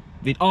what else?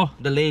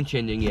 The lane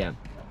changing. Yeah,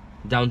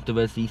 down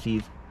towards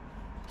CCs.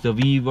 So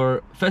we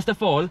were first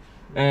of all.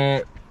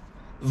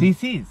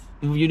 CCs.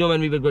 You know when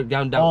we were going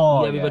down,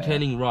 Oh, we yeah, were yeah.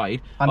 turning right.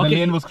 And the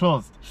lane was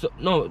closed. So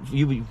no,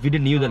 we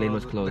didn't knew the lane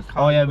was closed.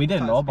 Oh yeah, we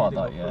didn't know about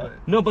that. Yeah.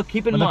 No, but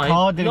keep in But the mind.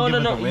 car didn't no, give no,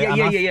 us no. away.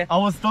 and Yeah. I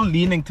was still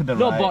leaning to the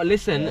No, right. but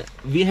listen, Yeah.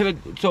 we have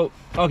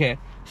okay.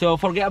 So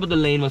forget about the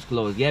lane was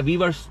closed. Yeah, we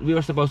were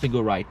supposed to go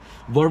right.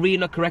 Were we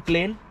in a correct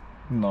lane?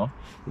 No.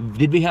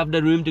 Did we have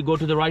the room to go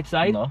to the right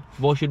side? No.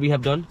 What should we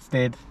have done?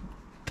 Stayed.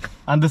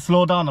 And the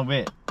slow down and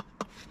wait.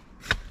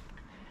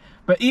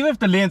 But even if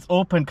the lane's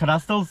open, can I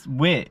still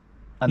wait?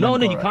 And No,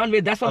 then go you right? can't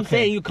wait. That's what I'm Okay.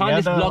 saying. You can't Yeah,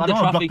 just I block the don't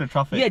wanna traffic. block the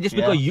traffic. Yeah, just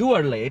because Yeah. you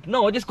are late.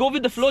 No, just go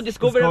with the flow. Just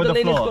go Just go wherever the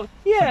with the lane flow. is.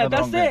 Yeah, So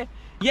that's don't it.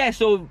 Yeah,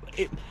 so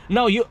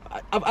now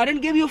I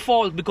didn't give you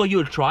fault because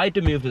you tried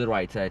to move to the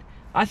right side.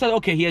 I said,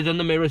 okay, here's on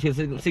the mirrors, here's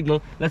the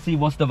signal. Let's see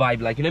what's the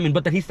vibe like. You know what I mean?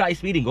 But then he started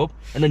speeding up,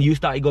 and then you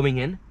started going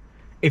in.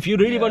 If you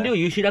really want to,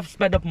 you should have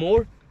sped up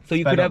more, so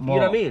you Sped could up have. You know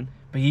what I more. mean?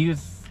 But he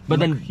was. But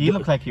then he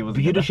looked like he was.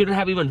 But you gonna- shouldn't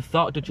have even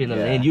thought to change the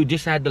Yeah. lane. You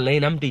just had the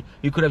lane empty.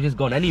 You could have just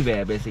gone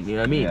anywhere, basically. You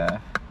know what I mean? Yeah.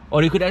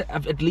 Or you could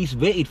have at least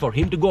waited for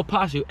him to go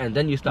past you, and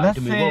then you start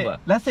to move over.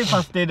 Let's say if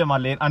I stayed in my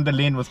lane and the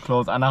lane was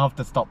closed and I have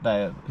to stop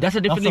there. That's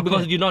a different thing okay.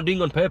 because you're not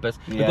doing on purpose.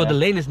 Yeah. Because the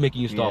lane is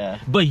making you stop. Yeah.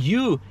 But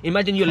you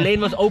imagine your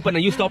lane was open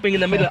and you stopping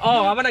in the middle.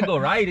 Oh, I wanna go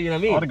right. You know what I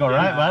I mean? want to go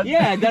right, man.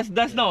 Yeah, that's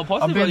not I'm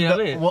possible. doing You know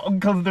what I mean? what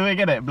uncle's doing,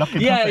 innit? Blocking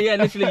Yeah, traffic. yeah.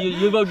 Literally,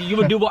 you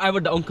would do whatever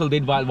the uncle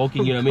did while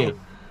walking. You know what I mean?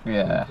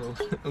 Yeah.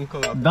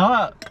 Uncle.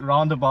 That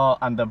roundabout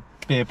and the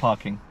bay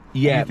parking.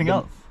 Yeah. Anything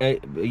but-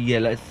 else? Yeah.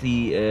 Let's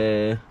see.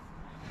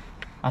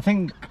 I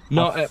think.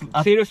 No,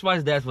 I- serious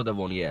wise, that's what I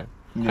want. Yeah.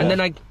 Yeah. And then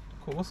I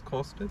What's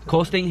costed?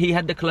 coasting. He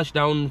had the clutch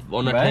down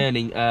on a Where?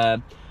 turning.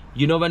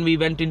 You know when we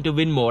went into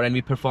Winmore and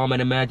we performed an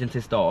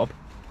emergency stop.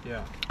 Yeah.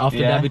 After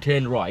Yeah. that we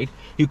turned right.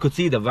 You could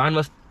see the van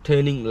was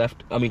turning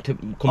left. I mean,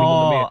 coming on the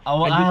Oh, main. I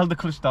And you- held the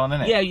clutch down,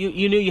 innit? Yeah,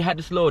 you knew you had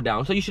to slow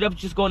down, so you should have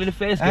just gone in the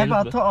first Yeah, gear.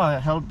 but I thought I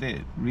held the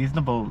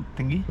reasonable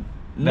thingy.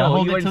 Did I No,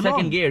 hold you it were in too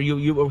second long? gear.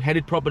 You were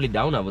headed properly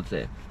down, I would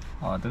say.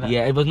 Oh, did I?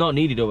 Yeah, it was not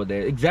needed over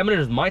there.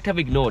 Examiners might have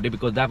ignored it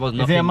because that was Is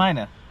nothing. it a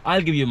minor?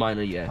 I'll give you a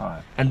minor, yeah.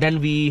 Alright. And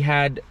then we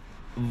had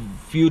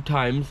few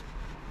times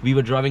we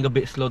were driving a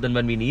bit slow than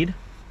when we need.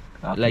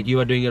 Okay. Like you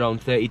were doing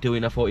around 32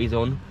 in a 40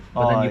 zone.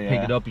 but then Oh, you picked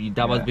yeah. it up.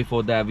 That was Yeah.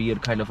 before that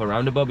weird kind of a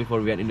roundabout before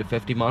we went into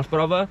 50 miles per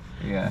hour.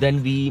 Yeah.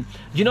 Then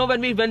you know,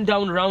 when we went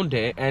down around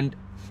there and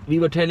we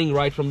were turning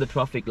right from the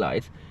traffic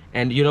lights,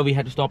 and you know we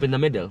had to stop in the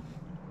middle,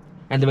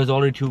 and there was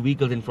already 2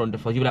 vehicles in front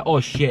of us. You were like, oh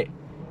shit.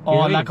 You know Oh,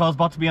 what I mean? like I was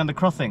about to be on the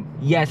crossing.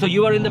 Yeah, so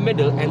you were in the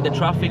middle and the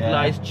traffic Yeah.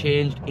 lights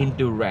changed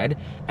into red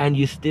and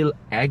you still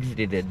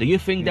exited it. Do you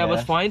think that was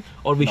Yeah. fine,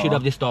 or we should No.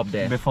 have just stopped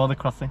there? Before the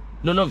crossing.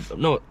 No,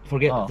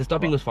 forget Oh, the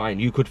stopping what? was fine.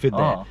 You could fit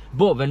there. Oh.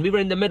 But when we were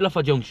in the middle of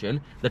a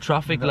junction, the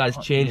traffic lights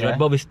changed yeah. red,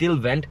 but we still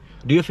went.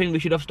 Do you think we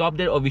should have stopped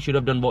there, or we should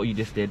have done what you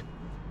just did?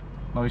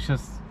 No, it's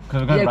just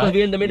because Yeah, because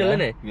we're in the middle, yeah.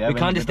 innit? Yeah, we we're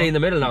can't just stay in the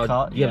middle now. We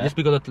can't, Yeah, just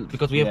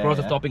because we have Yeah, crossed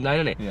the yeah. stopping line,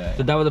 innit? Yeah, So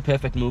yeah. that was a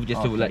perfect move,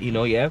 just to Okay. let you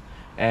know, yeah.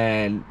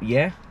 And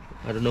yeah,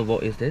 I don't know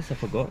what is this. I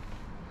forgot.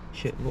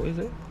 Shit, what is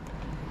it?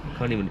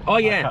 Can't even. Oh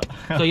yeah.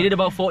 So you did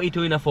about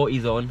 42 in a 40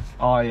 zone.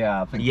 Oh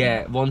yeah, I think.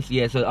 Yeah, once.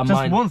 Yeah, so Just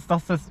mine. once.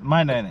 That's just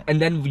minor, innit?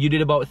 And then you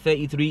did about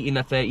 33 in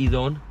a 30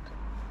 zone.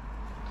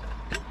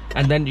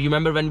 And then do you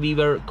remember when we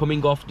were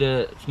coming off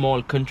the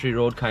small country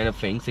road kind of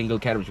thing, single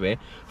carriageway,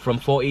 from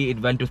 40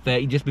 it went to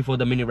 30 just before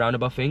the mini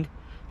roundabout thing?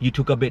 You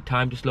took a bit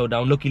time to slow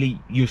down. Luckily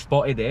you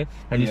spotted it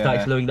and you started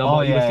Yeah. slowing down, Oh,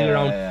 but you were yeah, still yeah,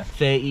 around yeah.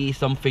 30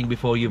 something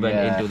before you went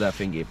Yeah. into that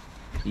thingy.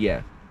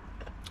 Yeah.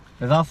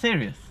 Is that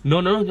serious? No,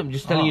 I'm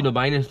just telling you Oh. the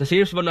minus. The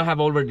serious one I have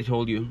already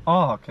told you.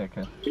 Oh, okay.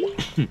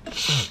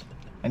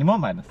 Any more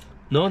minus?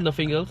 No,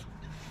 nothing else.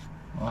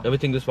 Oh.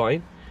 Everything is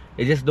fine.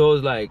 It's just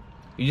those like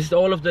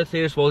all of the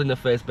serious falls in the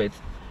first bits.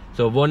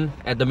 So one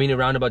at the mini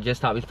roundabout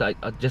just out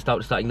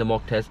starting the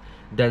mock test.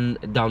 Then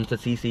down to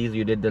CCs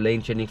you did the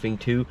lane changing thing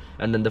 2,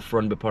 and then the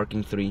front bit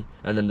parking 3,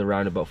 and then the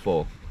roundabout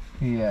 4.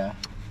 Yeah.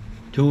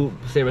 2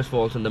 serious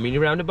falls on the mini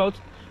roundabouts.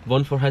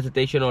 One for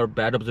hesitation or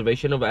bad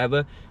observation or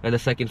whatever, and the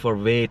second for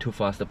way too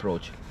fast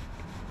approach.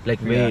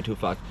 Like way Yeah. too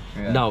fast.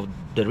 Yeah. Now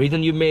the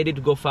reason you made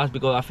it go fast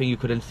because I think you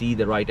couldn't see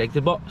the right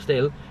exit, but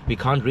still we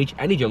can't reach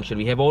any junction.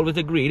 We have always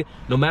agreed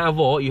no matter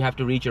what you have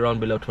to reach around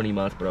below 20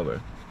 miles per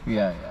hour.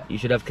 Yeah. You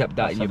should have kept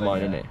that in your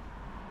mind, innit?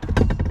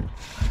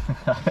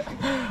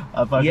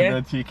 I thought Yeah. you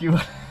were cheeky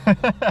one.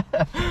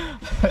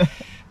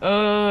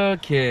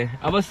 Okay,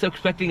 I was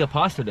expecting a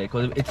pass today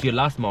because it's your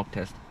last mock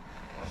test.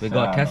 We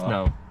got a test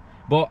now,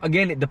 but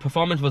again the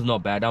performance was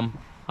not bad.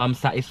 I'm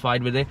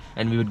satisfied with it,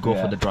 and we would go for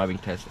Yeah. the driving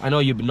test. I know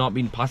you've not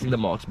been passing the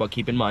mocks, but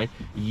keep in mind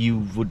you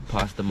would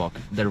pass the mock,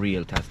 the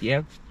real test.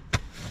 Yeah,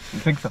 You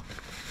think so?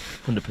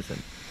 100%,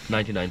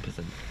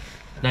 99%,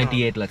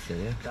 98. Let's say.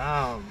 Yeah,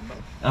 Damn.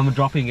 I'm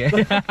dropping it.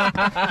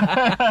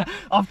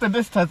 After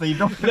this test, you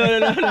don't.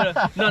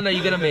 No,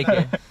 you're gonna make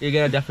it. You're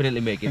gonna definitely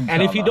make it.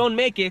 And if you Inshallah. don't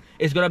make it,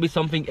 it's gonna be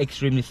something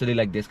extremely silly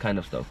like this kind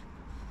of stuff.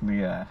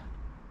 Yeah.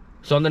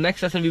 So on the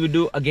next lesson we would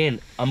do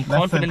again. I'm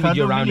confident with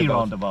your mini roundabouts.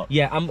 roundabout.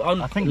 Yeah, I'm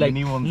I think like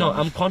mini ones no, are-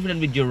 I'm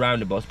confident with your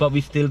roundabouts, but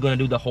we're still gonna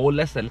do the whole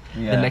lesson.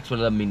 The Yeah. next one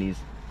are the minis.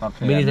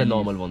 Okay. Minis yeah, are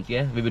normal ones.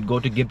 Yeah, we would go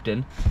to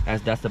Gibton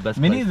as that's the best.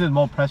 Minis place. is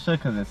more pressure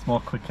because it's more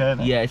quicker.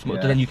 innit? Yeah, it's more.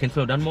 So then you can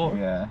slow down more.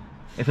 Yeah.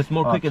 If it's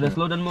more Oh, quicker, then true.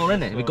 slow down more,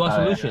 innit? We got a Oh,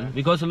 yeah, solution. yeah.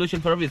 We got a solution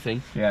for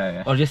everything.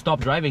 Yeah. Or just stop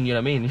driving. You know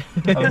what I mean?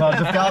 Oh, no,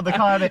 just get out of the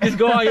car. innit? Just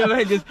go on your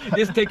way.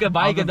 Just take a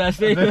bike and that's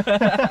it.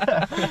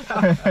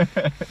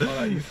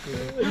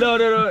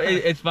 No.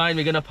 It's fine.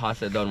 We're gonna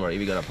pass it. Don't worry.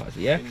 We're gonna pass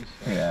it. Yeah.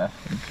 Yeah.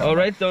 All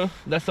right. So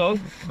that's all.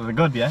 Was it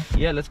good? Yeah.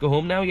 Yeah. Let's go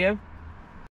home now. Yeah.